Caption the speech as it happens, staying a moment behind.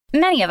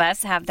Many of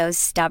us have those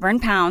stubborn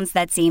pounds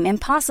that seem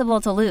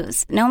impossible to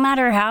lose, no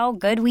matter how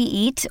good we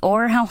eat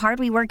or how hard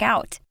we work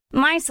out.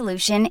 My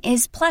solution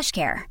is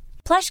PlushCare.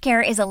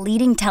 PlushCare is a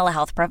leading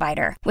telehealth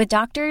provider with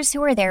doctors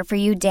who are there for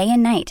you day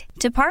and night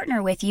to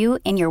partner with you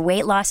in your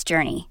weight loss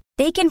journey.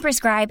 They can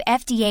prescribe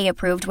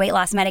FDA-approved weight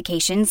loss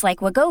medications like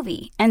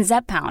Wegovy and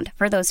Zepbound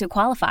for those who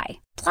qualify.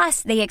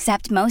 Plus, they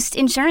accept most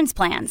insurance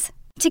plans.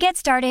 To get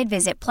started,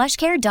 visit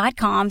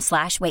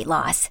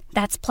plushcare.com/weightloss.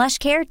 That's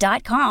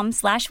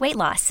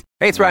plushcare.com/weightloss.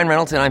 Hey, it's Ryan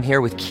Reynolds, and I'm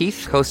here with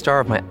Keith, co-star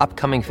of my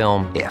upcoming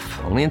film, If,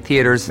 only in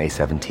theaters May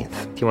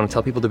 17th. Do you want to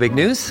tell people the big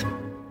news?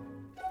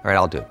 All right,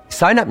 I'll do it.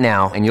 Sign up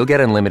now and you'll get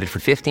unlimited for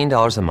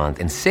 $15 a month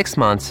and 6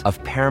 months of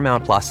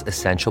Paramount Plus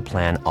Essential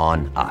Plan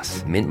on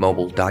us.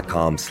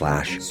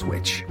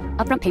 MintMobile.com/switch.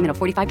 Upfront payment of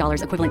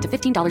 $45 equivalent to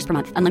 $15 per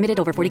month. Unlimited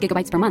over 40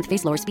 gigabytes per month.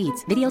 Face lower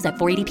speeds. Videos at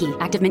 480p.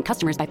 Active Mint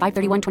customers by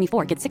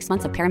 531.24 get 6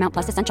 months of Paramount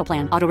Plus Essential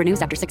Plan. Auto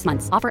renews after 6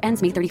 months. Offer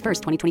ends May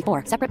 31st,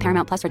 2024. Separate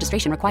Paramount Plus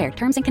registration required.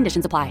 Terms and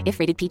conditions apply if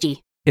rated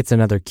PG. It's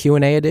another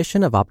Q&A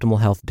edition of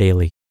Optimal Health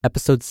Daily,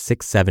 episode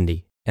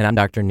 670, and I'm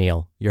Dr.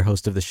 Neil, your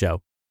host of the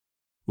show.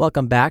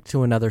 Welcome back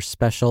to another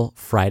special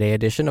Friday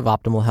edition of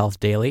Optimal Health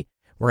Daily,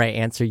 where I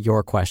answer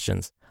your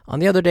questions. On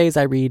the other days,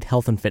 I read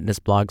health and fitness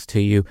blogs to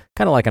you,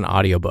 kind of like an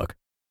audiobook.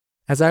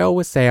 As I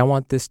always say, I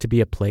want this to be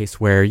a place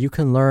where you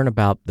can learn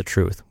about the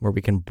truth, where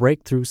we can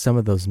break through some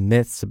of those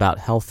myths about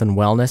health and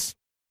wellness,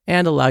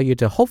 and allow you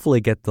to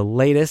hopefully get the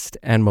latest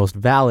and most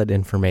valid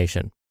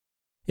information.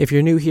 If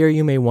you're new here,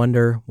 you may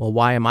wonder, well,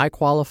 why am I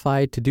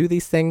qualified to do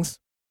these things?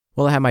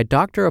 Well, I have my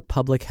Doctor of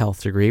Public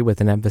Health degree with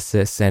an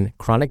emphasis in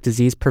chronic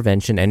disease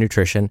prevention and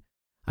nutrition.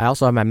 I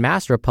also have my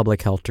Master of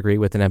Public Health degree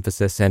with an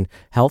emphasis in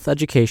health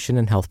education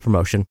and health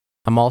promotion.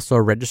 I'm also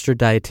a registered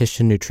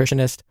dietitian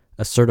nutritionist,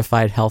 a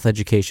certified health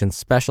education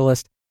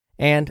specialist,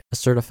 and a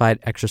certified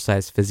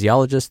exercise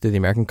physiologist through the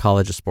American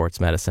College of Sports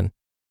Medicine.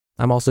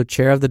 I'm also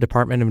chair of the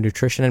Department of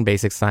Nutrition and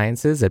Basic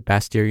Sciences at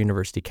Bastyr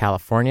University,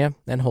 California,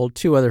 and hold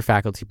 2 other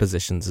faculty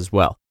positions as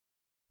well.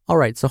 All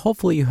right, so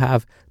hopefully you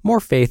have more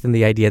faith in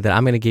the idea that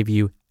I'm going to give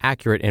you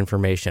accurate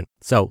information.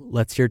 So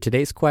let's hear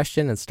today's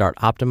question and start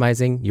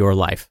optimizing your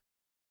life.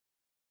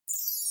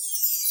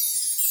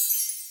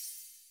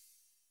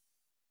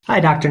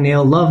 Hi, Dr.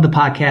 Neil. Love the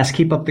podcast.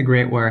 Keep up the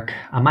great work.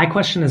 My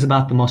question is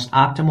about the most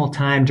optimal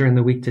time during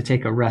the week to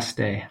take a rest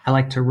day. I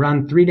like to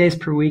run 3 days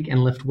per week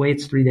and lift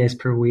weights 3 days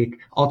per week,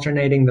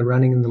 alternating the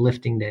running and the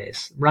lifting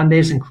days. Run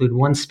days include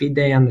 1 speed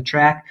day on the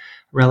track,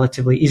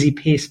 relatively easy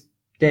pace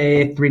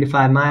day, 3 to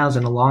 5 miles,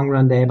 and a long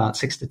run day, about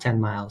 6 to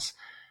 10 miles.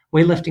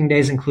 Weightlifting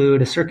days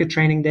include a circuit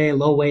training day,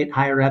 low weight,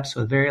 high reps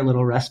with very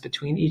little rest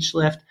between each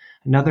lift.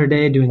 Another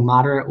day doing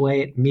moderate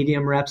weight,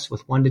 medium reps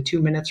with 1 to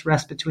 2 minutes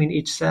rest between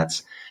each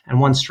sets, and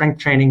 1 strength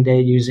training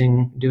day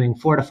doing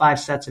 4 to 5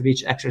 sets of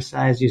each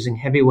exercise using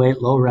heavy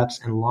weight, low reps,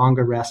 and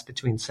longer rest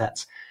between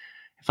sets.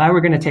 If I were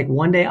going to take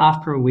 1 day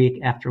off per week,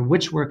 after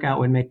which workout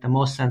would make the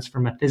most sense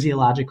from a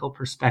physiological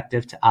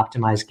perspective to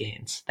optimize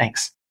gains?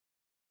 Thanks.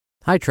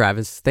 Hi,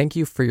 Travis. Thank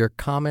you for your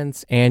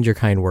comments and your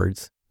kind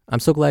words.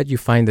 I'm so glad you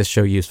find this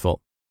show useful.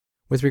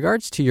 With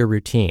regards to your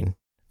routine,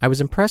 I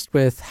was impressed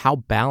with how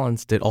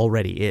balanced it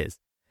already is.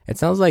 It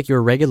sounds like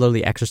you're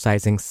regularly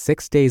exercising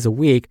 6 days a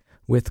week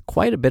with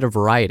quite a bit of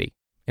variety.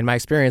 In my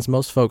experience,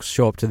 most folks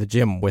show up to the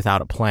gym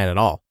without a plan at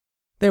all.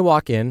 They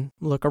walk in,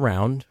 look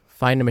around,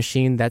 find a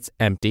machine that's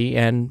empty,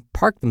 and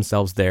park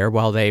themselves there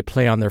while they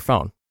play on their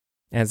phone.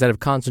 And instead of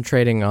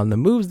concentrating on the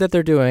moves that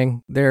they're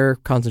doing, they're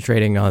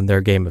concentrating on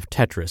their game of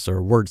Tetris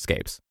or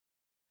Wordscapes.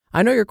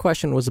 I know your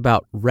question was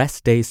about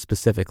rest days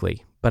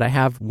specifically, but I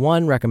have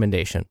one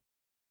recommendation.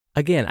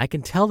 Again, I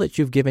can tell that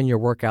you've given your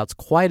workouts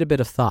quite a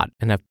bit of thought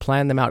and have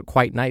planned them out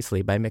quite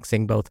nicely by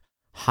mixing both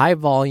high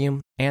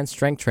volume and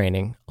strength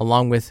training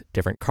along with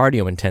different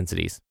cardio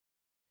intensities.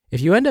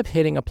 If you end up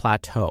hitting a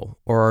plateau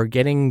or are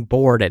getting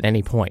bored at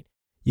any point,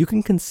 you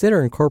can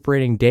consider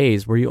incorporating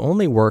days where you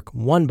only work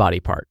one body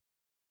part.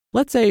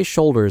 Let's say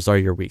shoulders are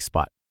your weak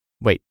spot.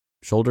 Wait,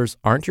 shoulders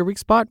aren't your weak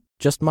spot?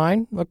 Just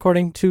mine,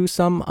 according to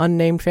some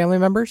unnamed family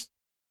members?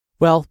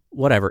 Well,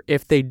 whatever.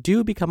 If they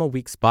do become a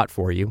weak spot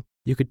for you,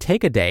 you could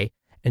take a day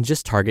and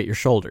just target your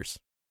shoulders.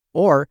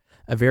 Or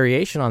a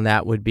variation on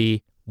that would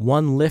be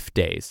 1 lift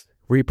days,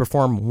 where you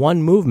perform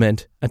 1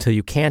 movement until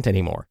you can't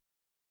anymore.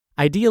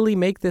 Ideally,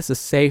 make this a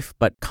safe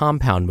but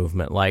compound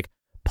movement like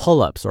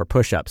pull-ups or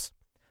push-ups.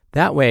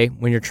 That way,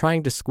 when you're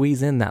trying to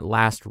squeeze in that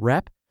last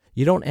rep,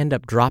 you don't end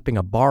up dropping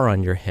a bar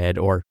on your head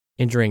or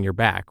injuring your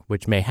back,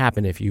 which may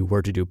happen if you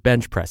were to do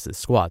bench presses,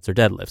 squats, or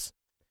deadlifts.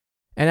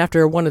 And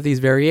after one of these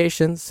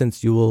variations,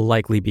 since you will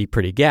likely be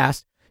pretty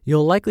gassed,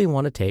 you'll likely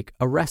want to take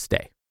a rest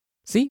day.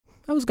 See,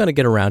 I was going to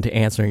get around to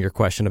answering your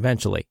question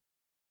eventually.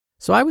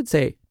 So I would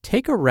say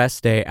take a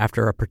rest day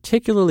after a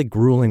particularly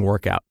grueling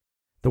workout.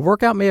 The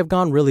workout may have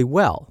gone really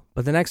well,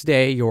 but the next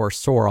day you're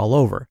sore all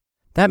over.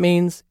 That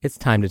means it's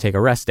time to take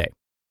a rest day.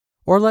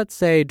 Or let's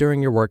say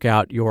during your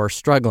workout you're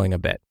struggling a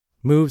bit.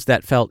 Moves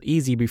that felt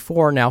easy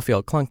before now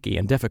feel clunky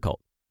and difficult.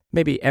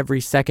 Maybe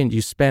every second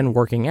you spend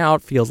working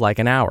out feels like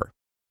an hour.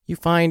 You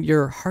find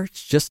your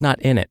heart's just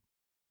not in it.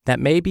 that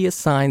may be a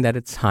sign that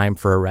it's time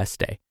for a rest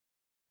day.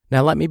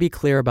 Now, let me be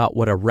clear about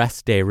what a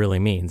rest day really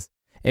means.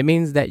 It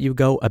means that you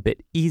go a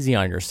bit easy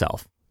on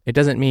yourself. It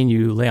doesn't mean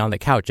you lay on the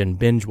couch and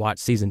binge watch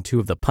season 2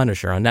 of The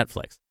Punisher on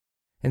Netflix.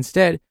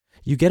 Instead,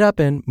 you get up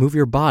and move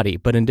your body,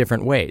 but in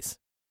different ways.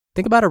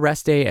 Think about a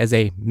rest day as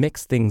a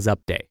mix things up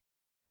day.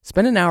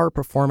 Spend an hour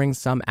performing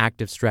some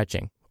active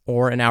stretching,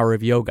 or an hour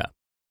of yoga,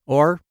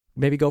 or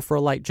maybe go for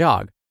a light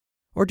jog,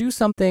 or do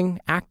something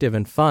active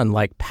and fun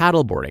like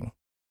paddleboarding.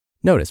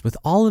 Notice, with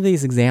all of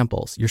these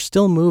examples, you're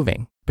still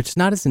moving, but just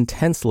not as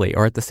intensely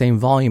or at the same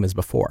volume as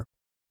before.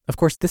 Of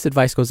course, this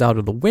advice goes out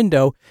of the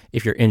window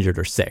if you're injured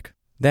or sick.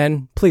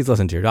 Then please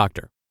listen to your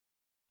doctor.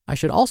 I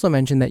should also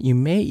mention that you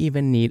may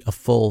even need a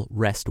full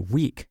rest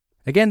week.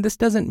 Again, this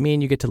doesn't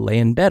mean you get to lay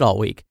in bed all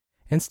week.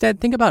 Instead,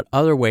 think about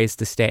other ways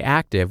to stay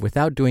active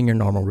without doing your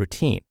normal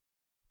routine.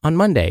 On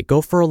Monday,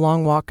 go for a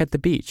long walk at the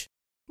beach.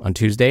 On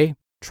Tuesday,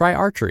 try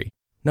archery.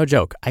 No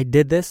joke, I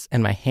did this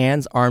and my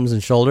hands, arms,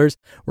 and shoulders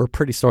were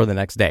pretty sore the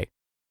next day.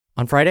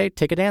 On Friday,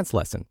 take a dance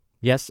lesson.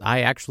 Yes,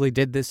 I actually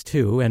did this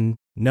too, and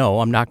no,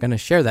 I'm not going to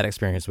share that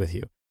experience with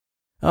you.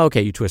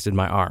 Okay, you twisted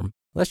my arm.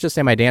 Let's just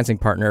say my dancing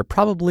partner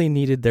probably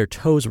needed their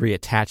toes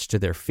reattached to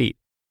their feet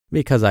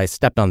because I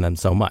stepped on them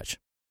so much.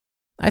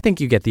 I think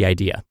you get the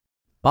idea.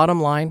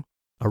 Bottom line,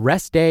 a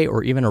rest day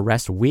or even a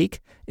rest week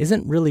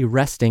isn't really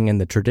resting in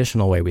the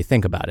traditional way we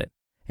think about it.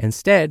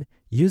 Instead,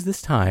 use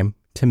this time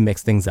to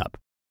mix things up.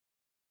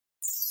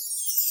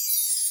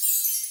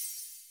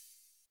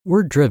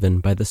 We're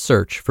driven by the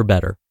search for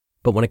better,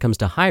 but when it comes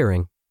to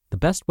hiring, the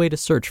best way to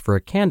search for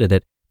a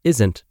candidate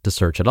isn't to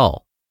search at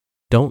all.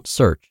 Don't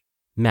search,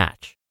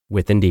 match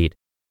with Indeed.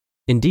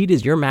 Indeed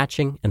is your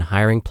matching and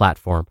hiring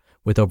platform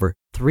with over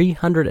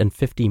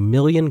 350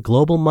 million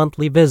global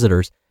monthly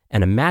visitors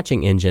and a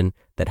matching engine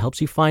that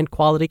helps you find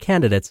quality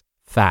candidates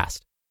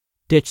fast.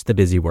 Ditch the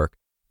busy work.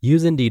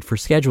 Use Indeed for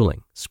scheduling,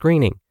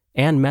 screening,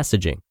 and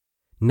messaging.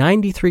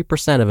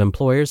 93% of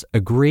employers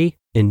agree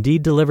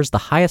Indeed delivers the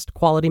highest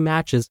quality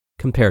matches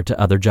compared to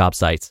other job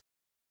sites.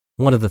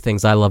 One of the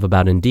things I love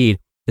about Indeed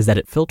is that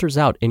it filters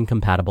out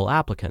incompatible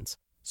applicants.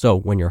 So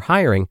when you're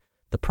hiring,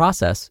 the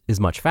process is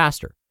much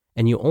faster,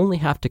 and you only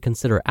have to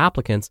consider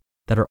applicants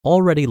that are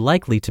already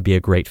likely to be a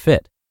great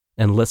fit.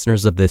 And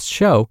listeners of this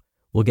show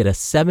will get a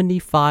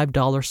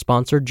 $75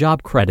 sponsored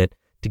job credit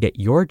to get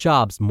your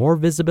jobs more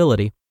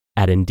visibility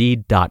at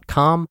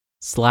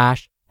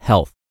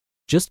Indeed.com/health.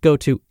 Just go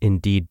to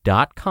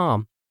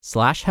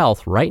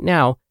Indeed.com/health right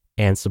now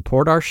and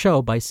support our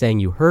show by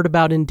saying you heard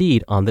about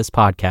Indeed on this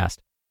podcast.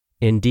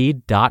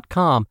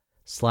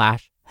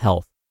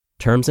 Indeed.com/health.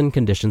 Terms and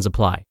conditions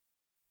apply.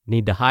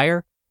 Need to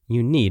hire?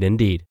 You need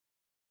Indeed.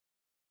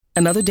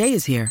 Another day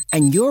is here,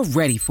 and you're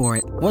ready for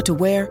it. What to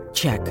wear?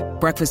 Check.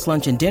 Breakfast,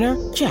 lunch, and dinner?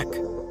 Check.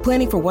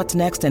 Planning for what's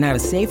next and how to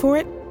save for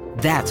it?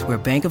 That's where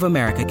Bank of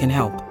America can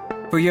help.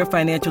 For your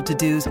financial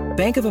to-dos,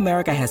 Bank of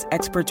America has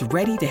experts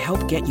ready to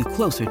help get you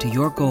closer to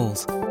your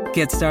goals.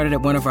 Get started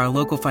at one of our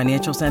local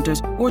financial centers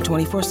or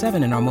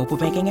 24/7 in our mobile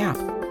banking app.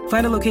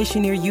 Find a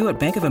location near you at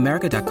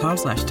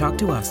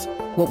bankofamerica.com/talktous.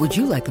 What would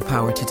you like the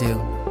power to do?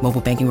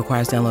 Mobile banking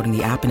requires downloading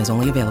the app and is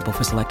only available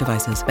for select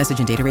devices. Message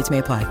and data rates may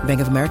apply.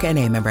 Bank of America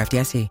NA, member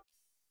FDIC.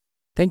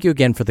 Thank you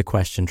again for the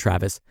question,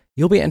 Travis.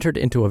 You'll be entered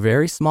into a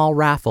very small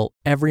raffle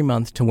every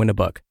month to win a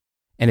book.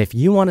 And if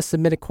you want to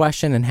submit a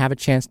question and have a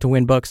chance to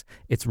win books,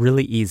 it's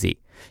really easy.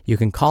 You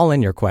can call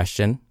in your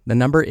question. The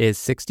number is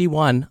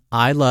 61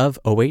 I love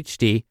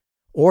OHD,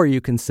 or you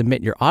can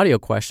submit your audio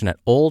question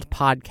at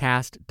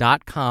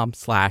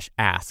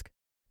oldpodcast.com/ask.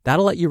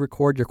 That'll let you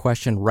record your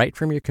question right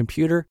from your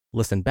computer,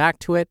 listen back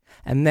to it,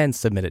 and then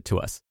submit it to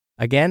us.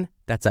 Again,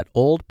 that's at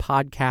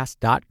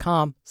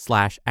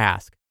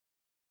oldpodcast.com/ask.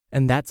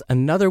 And that's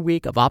another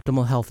week of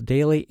Optimal Health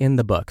Daily in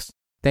the books.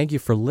 Thank you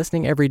for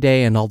listening every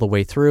day and all the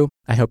way through.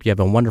 I hope you have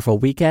a wonderful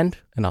weekend,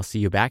 and I'll see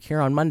you back here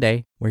on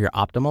Monday where your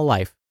optimal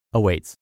life awaits.